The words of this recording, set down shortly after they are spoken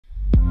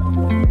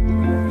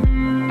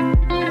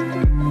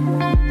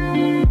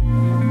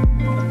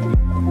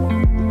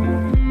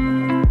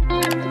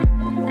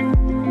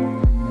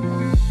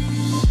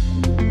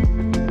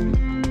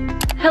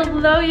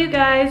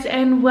guys,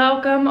 and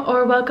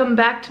welcome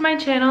back to my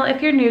channel.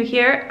 If you're new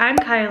here, I'm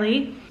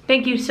Kylie.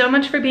 Thank you so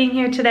much for being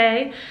here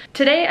today.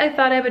 Today I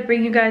thought I would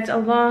bring you guys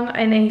along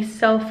on a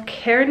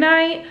self-care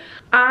night.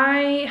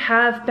 I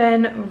have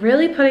been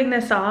really putting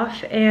this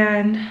off,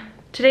 and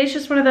today's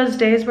just one of those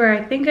days where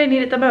I think I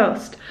need it the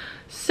most.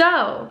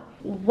 So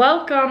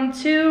welcome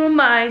to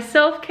my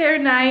self-care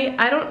night.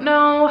 I don't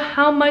know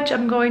how much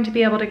I'm going to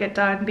be able to get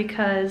done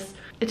because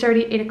it's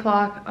already 8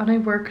 o'clock on a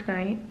work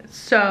night,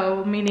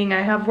 so meaning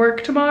I have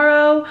work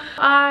tomorrow.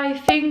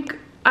 I think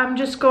I'm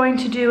just going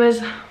to do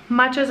as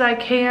much as I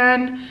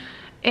can,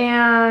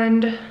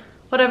 and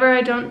whatever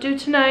I don't do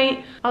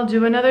tonight, I'll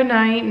do another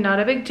night, not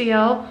a big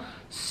deal.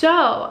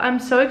 So I'm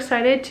so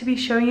excited to be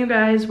showing you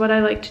guys what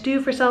I like to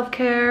do for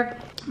self-care,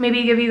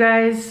 maybe give you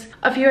guys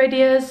a few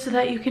ideas so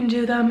that you can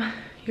do them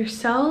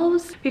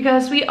yourselves,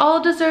 because we all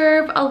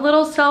deserve a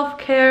little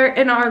self-care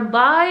in our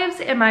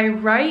lives. Am I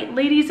right,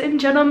 ladies and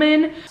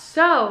gentlemen?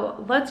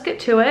 So let's get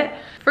to it.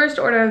 First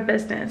order of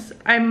business,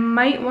 I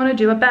might want to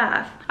do a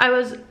bath. I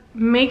was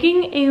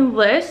making a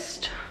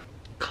list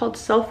called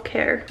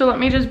self-care, so let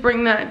me just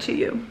bring that to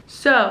you.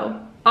 So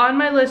on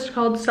my list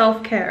called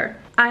self-care,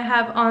 I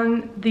have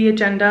on the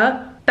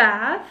agenda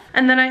bath,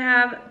 and then I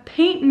have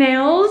paint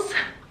nails.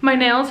 My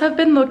nails have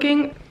been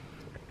looking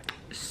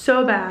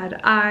so bad.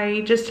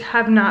 I just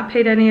have not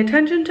paid any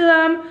attention to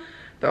them.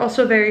 They're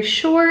also very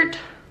short.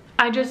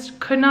 I just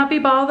could not be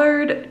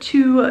bothered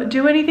to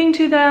do anything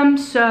to them,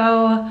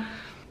 so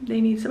they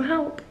need some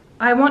help.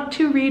 I want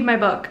to read my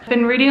book. I've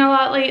been reading a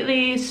lot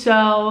lately,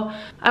 so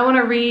I want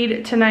to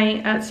read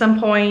tonight at some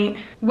point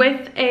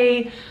with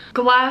a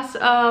glass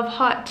of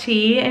hot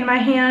tea in my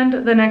hand.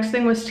 The next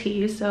thing was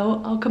tea,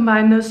 so I'll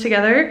combine those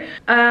together.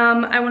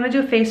 I want to do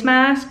a face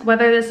mask,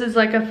 whether this is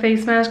like a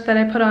face mask that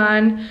I put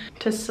on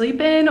to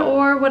sleep in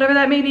or whatever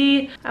that may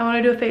be. I want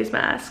to do a face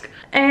mask,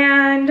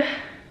 and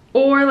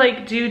or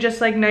like do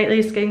just like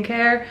nightly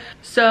skincare,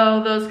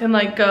 so those can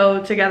like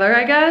go together,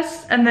 I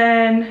guess. And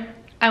then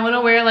I want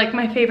to wear like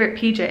my favorite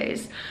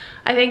PJs.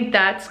 I think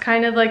that's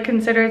kind of like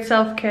considered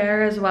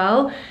self-care as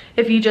well.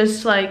 If you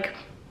just like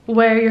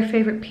wear your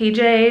favorite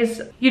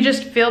PJs, you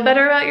just feel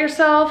better about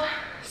yourself.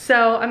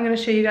 So I'm gonna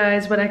show you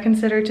guys what I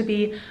consider to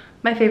be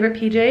my favorite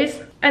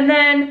PJs. And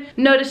then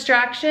no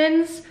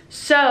distractions.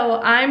 So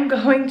I'm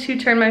going to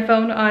turn my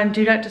phone on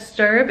Do Not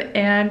Disturb,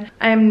 and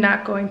I am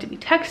not going to be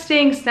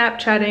texting,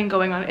 Snapchatting,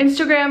 going on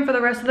Instagram for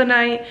the rest of the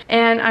night.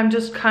 And I'm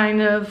just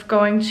kind of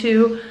going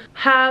to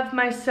have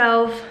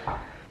myself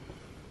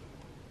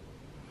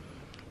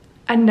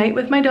a night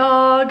with my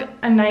dog,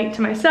 a night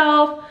to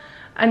myself,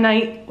 a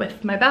night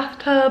with my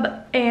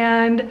bathtub,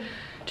 and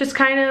just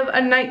kind of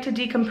a night to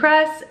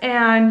decompress,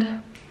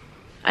 and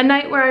a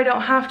night where I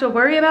don't have to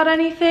worry about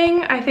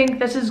anything. I think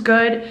this is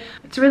good.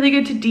 It's really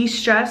good to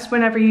de-stress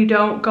whenever you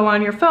don't go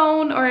on your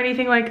phone or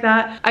anything like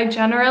that. I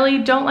generally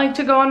don't like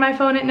to go on my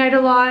phone at night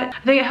a lot. I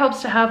think it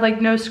helps to have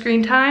like no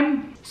screen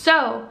time.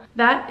 So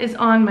that is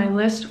on my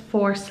list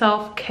for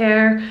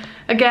self-care.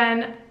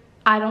 Again,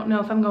 I don't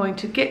know if I'm going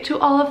to get to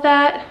all of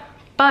that,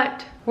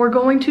 but we're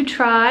going to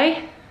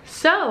try.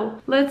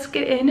 So let's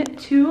get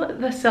into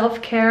the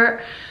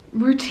self-care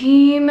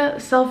routine,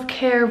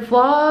 self-care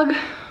vlog,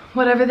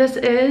 whatever this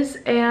is,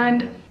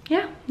 and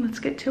yeah, let's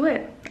get to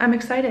it. I'm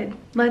excited.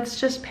 Let's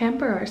just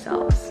pamper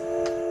ourselves.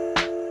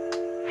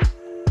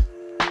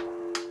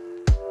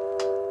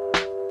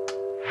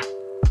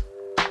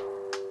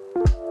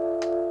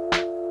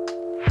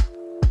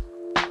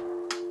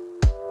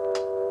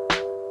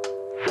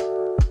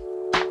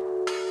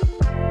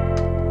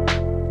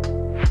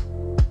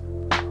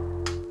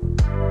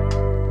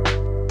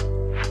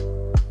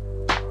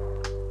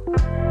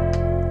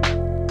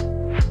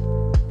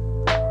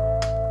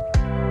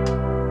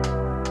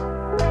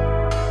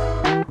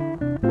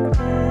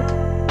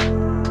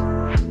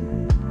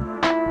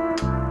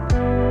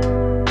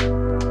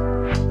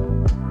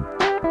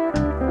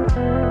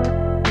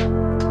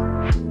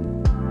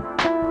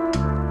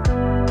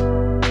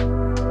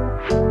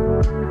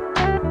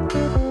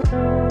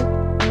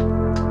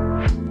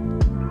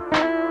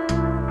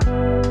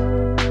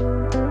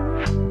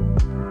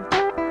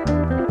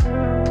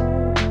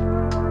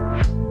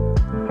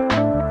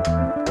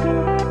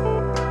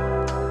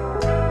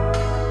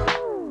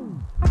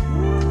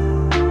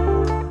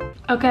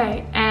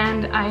 Okay,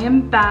 and I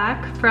am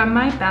back from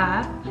my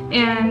bath,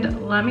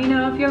 and let me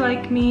know if you're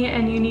like me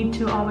and you need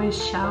to always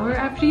shower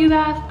after you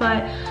bath,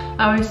 but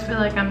I always feel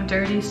like I'm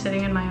dirty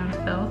sitting in my own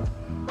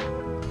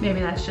filth.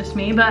 Maybe that's just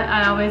me, but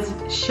I always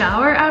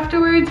shower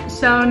afterwards.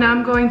 So now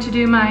I'm going to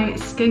do my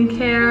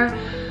skincare.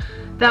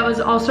 That was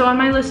also on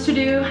my list to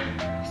do.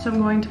 So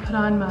I'm going to put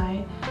on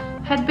my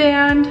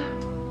headband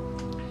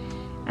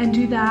and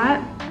do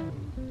that.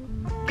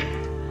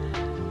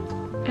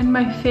 And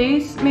my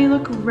face may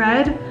look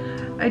red.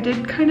 I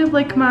did kind of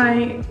like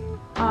my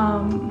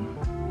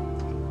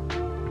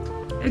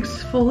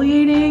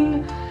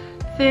exfoliating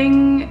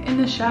thing in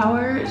the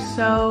shower,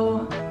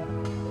 so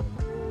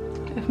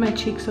if my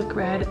cheeks look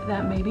red,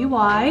 that may be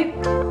why.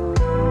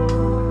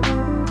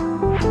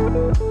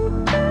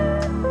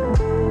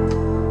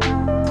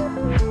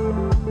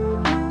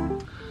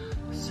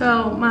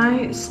 So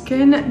my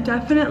skin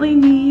definitely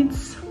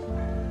needs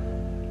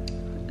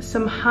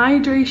some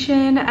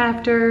hydration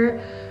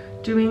after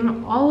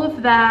doing all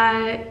of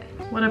that,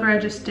 whatever I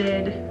just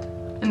did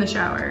in the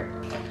shower.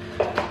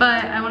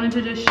 But I wanted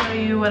to just show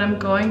you what I'm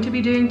going to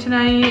be doing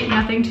tonight,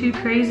 nothing too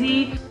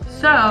crazy.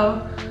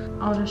 So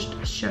I'll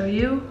just show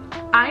you.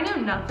 I know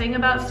nothing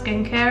about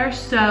skincare,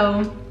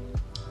 so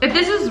if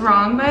this is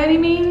wrong by any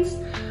means,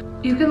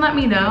 you can let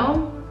me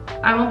know.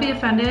 I won't be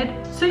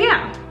offended. So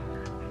yeah.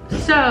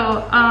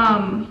 So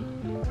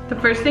the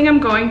first thing I'm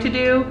going to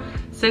do,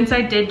 since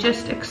I did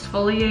just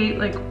exfoliate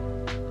like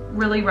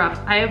really rough,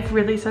 I have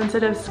really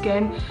sensitive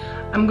skin,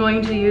 I'm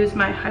going to use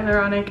my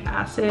hyaluronic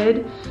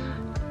acid.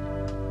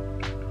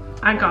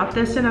 I got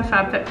this in a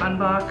FabFitFun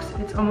box.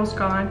 It's almost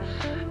gone.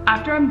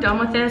 After I'm done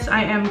with this,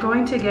 I am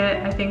going to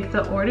get, I think,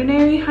 the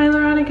ordinary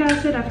hyaluronic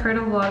acid. I've heard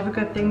a lot of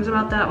good things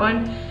about that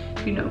one.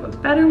 If you know of a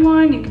better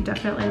one, you can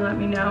definitely let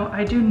me know.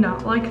 I do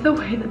not like the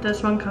way that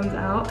this one comes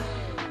out.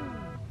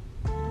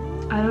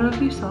 I don't know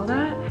if you saw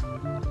that.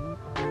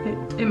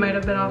 It might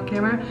have been off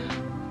camera,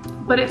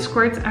 but it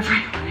squirts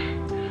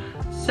everywhere.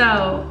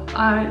 So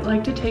I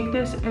like to take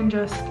this and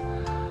just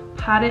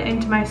pat it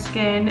into my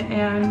skin.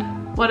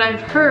 And what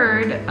I've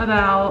heard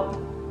about,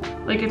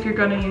 like if you're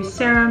gonna use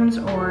serums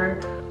or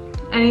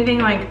anything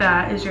like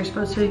that, is you're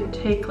supposed to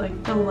take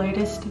like the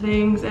lightest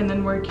things and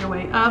then work your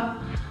way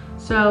up.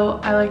 So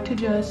I like to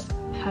just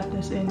pat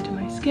this into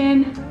my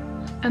skin.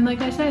 And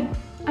like I said,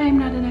 I am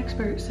not an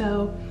expert,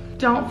 so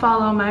don't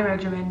follow my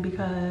regimen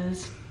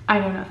because I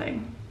know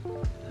nothing.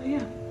 So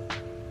yeah,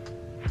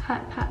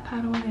 pat, pat,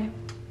 pat away.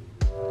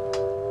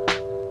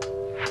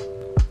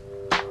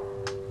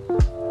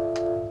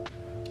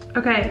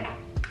 Okay,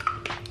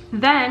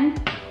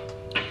 then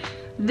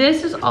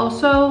this is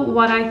also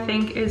what I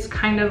think is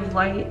kind of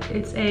light.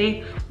 It's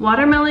a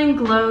Watermelon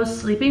Glow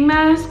Sleeping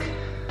Mask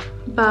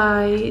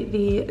by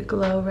the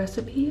Glow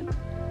Recipe.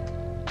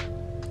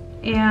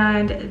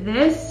 And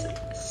this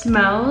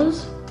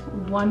smells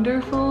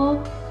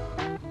wonderful.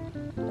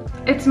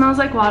 It smells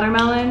like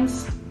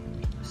watermelons.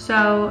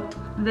 So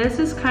this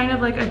is kind of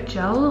like a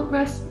gel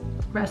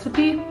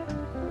recipe.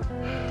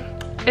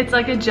 It's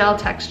like a gel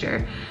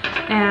texture.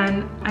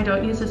 And I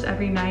don't use this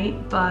every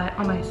night, but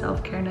on my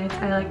self-care nights,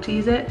 I like to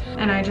use it.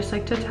 And I just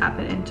like to tap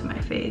it into my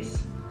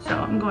face. So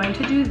I'm going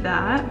to do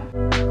that.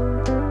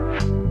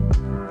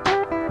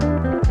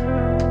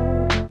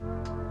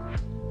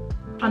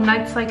 On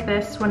nights like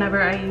this,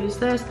 whenever I use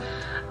this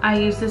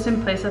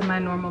in place of my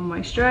normal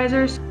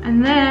moisturizers.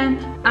 And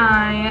then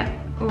I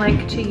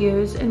like to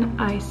use an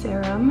eye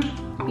serum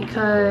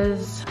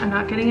because I'm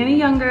not getting any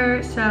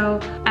younger. So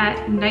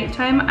at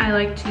nighttime, I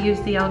like to use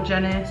the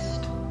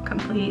Algenist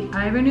Complete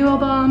Eye Renewal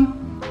Balm.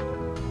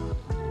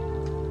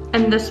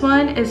 And this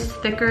one is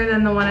thicker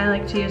than the one I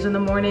like to use in the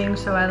morning,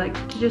 so I like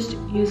to just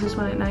use this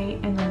one at night,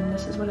 and then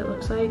this is what it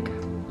looks like.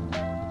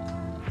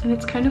 And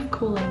it's kind of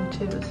cooling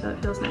too, so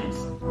it feels nice.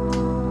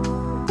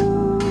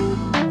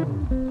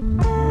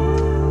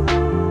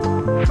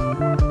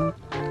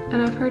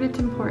 And I've heard it's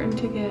important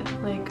to get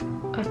like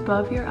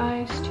above your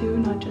eyes too,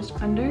 not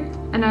just under.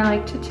 And I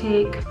like to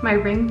take my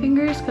ring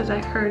fingers because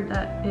I heard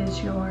that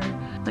is your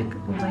like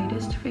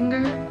lightest finger,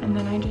 and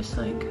then I just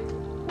like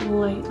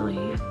lightly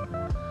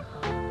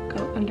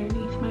go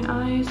underneath my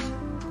eyes.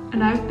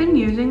 And I've been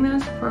using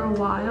this for a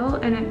while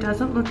and it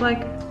doesn't look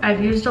like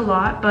I've used a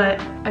lot, but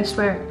I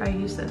swear I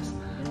use this.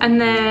 And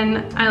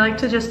then I like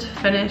to just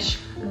finish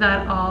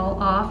that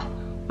all off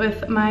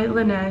with my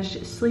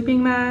Laneige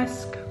sleeping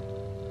mask.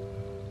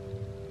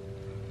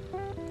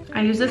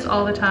 I use this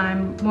all the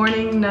time,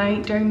 morning,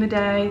 night, during the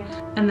day,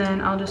 and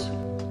then I'll just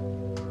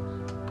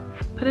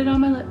put it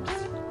on my lips.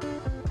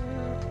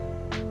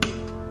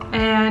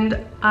 And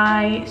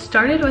I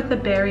started with the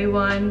berry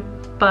one,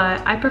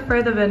 but I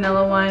prefer the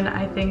vanilla one.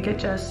 I think it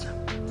just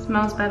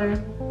smells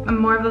better. I'm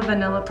more of a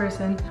vanilla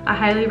person. I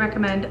highly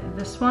recommend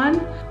this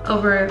one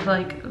over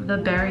like the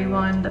berry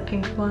one, the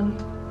pink one.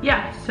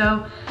 Yeah,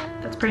 so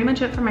that's pretty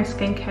much it for my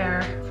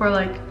skincare for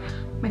like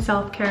my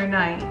self-care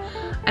night.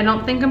 I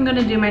don't think I'm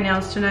gonna do my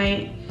nails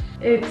tonight.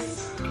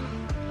 It's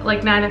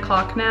like 9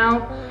 o'clock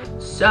now,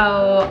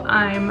 so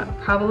I'm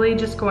probably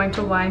just going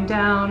to wind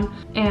down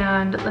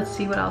and let's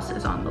see what else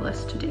is on the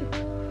list to do.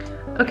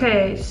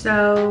 Okay,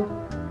 so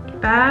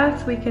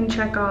bath we can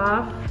check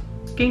off,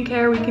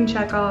 skincare we can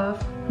check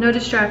off, no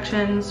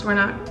distractions, we're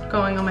not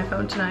going on my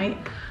phone tonight.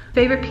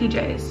 Favorite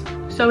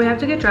PJs. So we have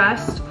to get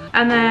dressed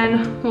and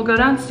then we'll go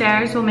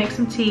downstairs, we'll make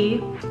some tea,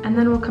 and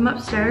then we'll come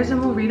upstairs and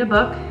we'll read a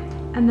book,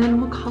 and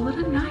then we'll call it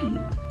a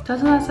night.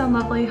 Doesn't that sound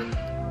lovely?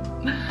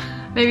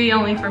 Maybe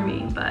only for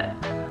me, but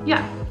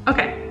yeah.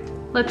 Okay,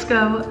 let's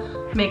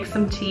go make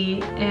some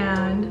tea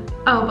and,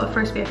 oh, but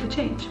first we have to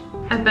change.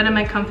 I've been in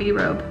my comfy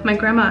robe. My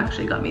grandma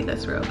actually got me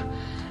this robe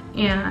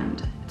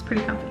and it's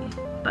pretty comfy,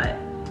 but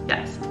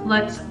yes,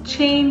 let's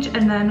change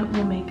and then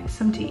we'll make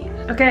some tea.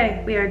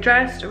 Okay, we are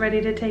dressed,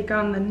 ready to take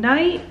on the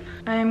night.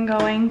 I'm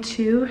going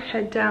to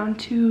head down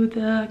to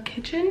the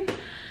kitchen.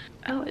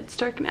 Oh, it's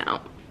dark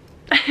now.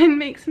 And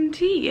make some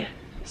tea.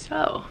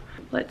 So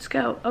let's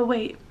go. Oh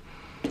wait,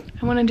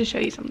 I wanted to show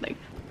you something.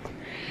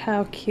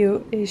 How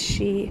cute is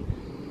she?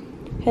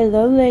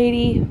 Hello,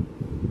 lady.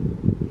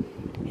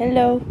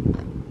 Hello.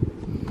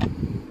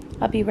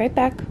 I'll be right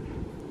back.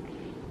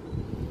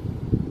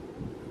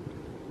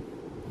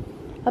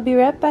 I'll be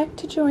right back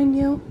to join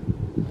you.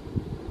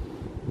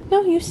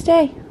 No, you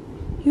stay.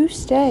 You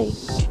stay.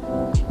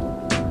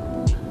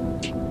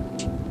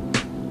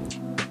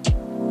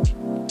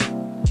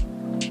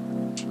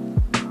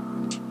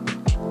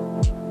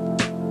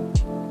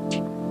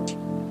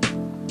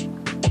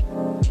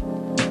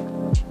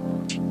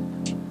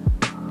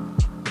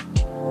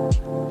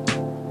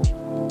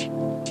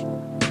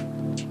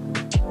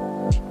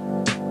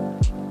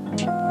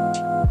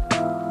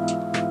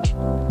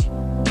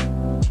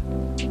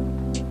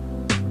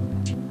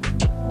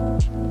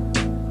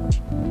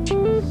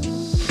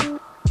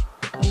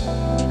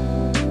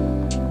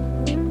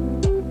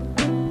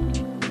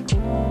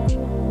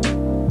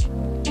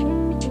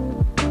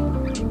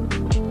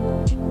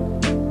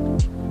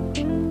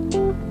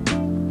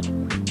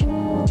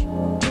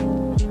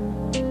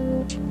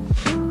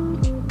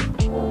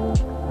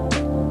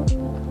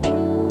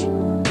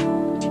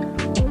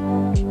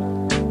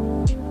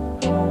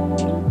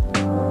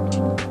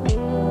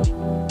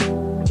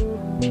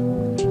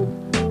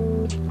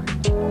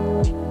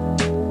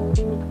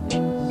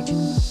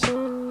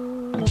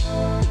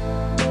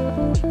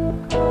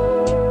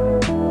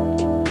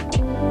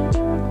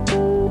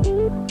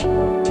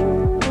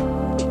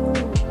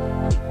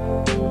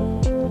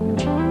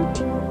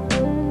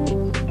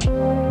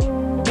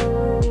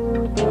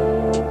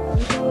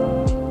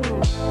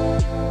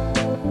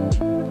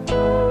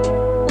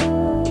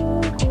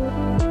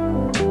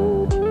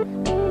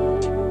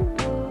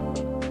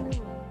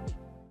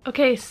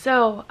 Okay,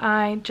 so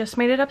I just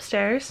made it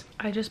upstairs.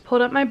 I just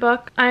pulled up my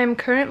book. I am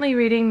currently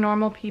reading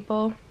Normal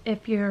People.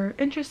 If you're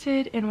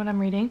interested in what I'm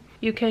reading,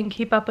 you can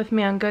keep up with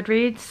me on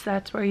Goodreads.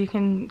 That's where you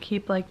can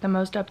keep like the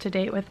most up to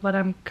date with what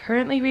I'm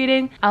currently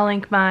reading. I'll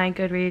link my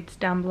Goodreads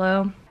down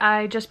below.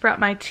 I just brought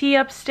my tea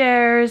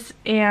upstairs,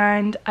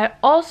 and I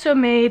also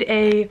made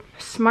a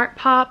Smart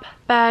Pop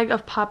bag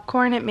of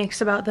popcorn. It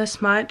makes about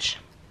this much.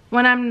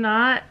 When I'm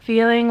not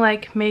feeling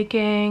like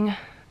making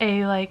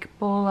a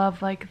bowl of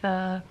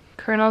the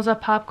kernels of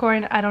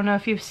popcorn, I don't know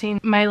if you've seen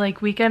my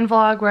weekend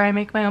vlog where I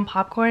make my own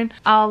popcorn.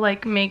 I'll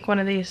make one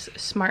of these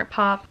Smart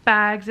Pop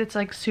bags. It's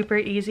super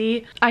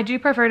easy. I do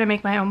prefer to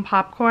make my own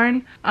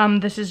popcorn.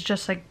 This is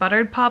just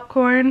buttered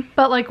popcorn,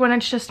 but when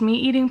it's just me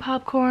eating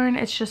popcorn,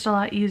 it's just a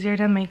lot easier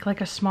to make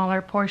a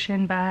smaller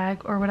portion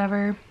bag or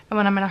whatever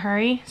when I'm in a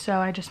hurry. So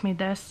I just made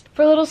this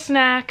for a little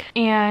snack,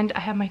 and I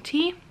have my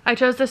tea. I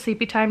chose the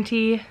sleepy time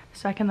tea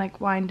so I can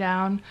wind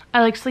down. I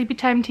like sleepy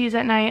time teas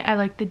at night. I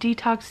like the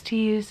detox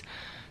teas,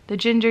 the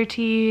ginger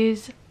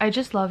teas. I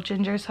just love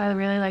ginger, so I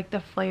really like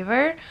the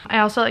flavor. I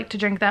also like to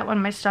drink that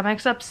when my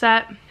stomach's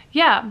upset.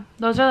 Yeah,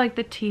 those are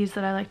the teas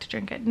that I like to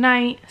drink at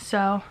night.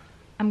 So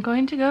I'm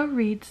going to go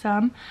read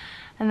some,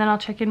 and then I'll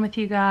check in with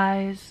you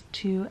guys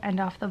to end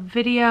off the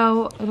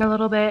video in a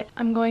little bit.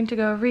 I'm going to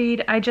go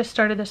read. I just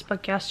started this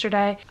book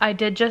yesterday. I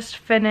did just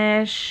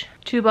finish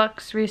 2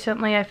 books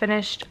recently. I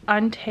finished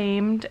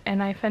Untamed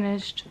and I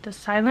finished The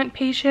Silent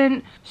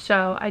Patient.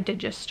 So I did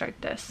just start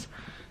this.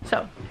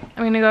 So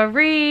I'm gonna go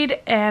read,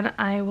 and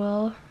I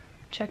will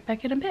check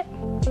back in a bit.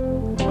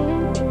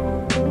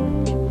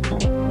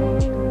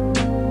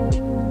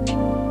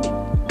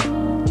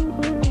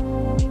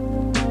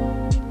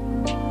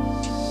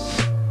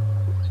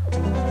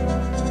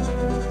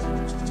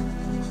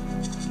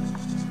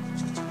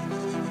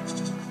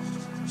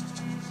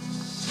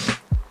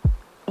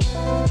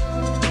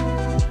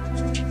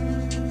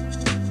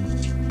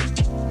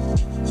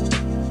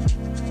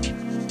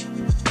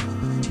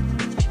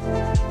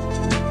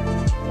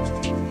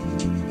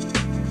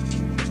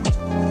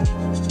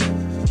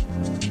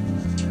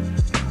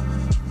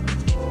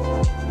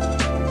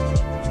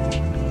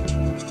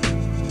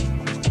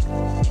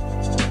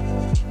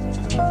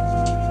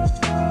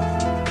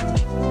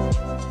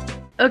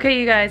 Okay,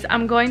 you guys,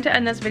 I'm going to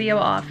end this video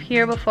off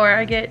here before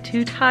I get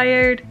too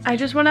tired. I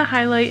just want to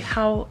highlight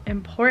how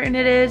important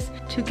it is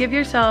to give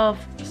yourself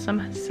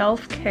some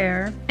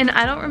self-care. And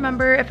I don't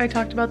remember if I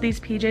talked about these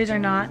PJs or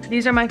not.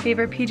 These are my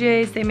favorite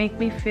PJs. They make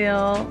me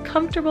feel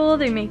comfortable.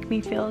 They make me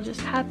feel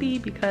just happy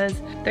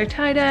because they're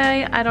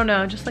tie-dye. I don't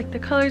know, just the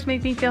colors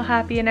make me feel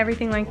happy and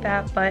everything like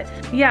that. But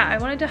yeah, I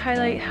wanted to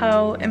highlight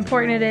how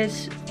important it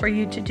is for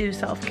you to do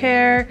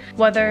self-care,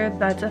 whether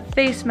that's a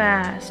face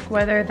mask,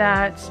 whether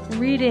that's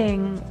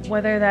reading,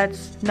 whether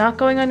that's not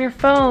going on your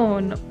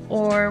phone,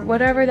 or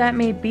whatever that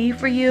may be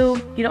for you.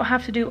 You don't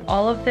have to do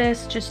all of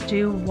this, just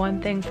do one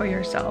thing for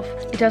yourself.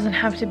 It doesn't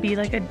have to be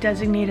a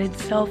designated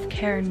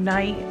self-care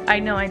night. I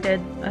know I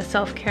did a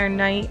self-care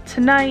night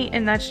tonight,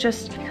 and that's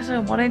just because I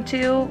wanted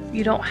to.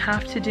 You don't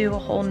have to do a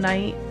whole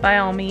night by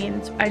all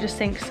means. I just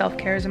think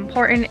self-care is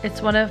important.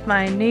 It's one of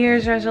my New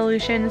Year's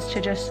resolutions to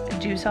just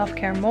do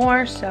self-care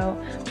more,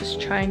 so just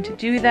trying to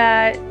do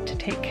that, to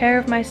take care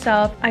of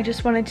myself. I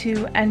just wanted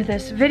to end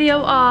this video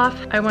off.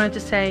 I wanted to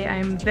say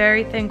I'm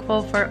very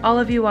thankful for all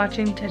of you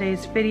watching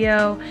today's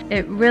video.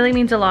 It really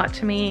means a lot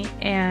to me,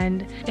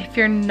 and if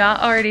you're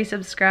not already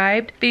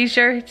subscribed, be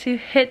sure to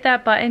hit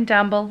that button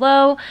down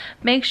below.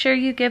 Make sure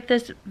you give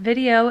this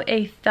video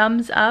a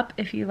thumbs up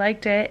if you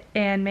liked it,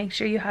 and make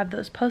sure you have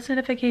those post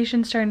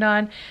notifications turned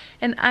on,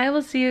 and I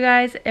will see you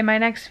guys in my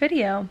next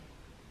video.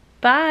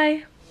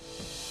 Bye!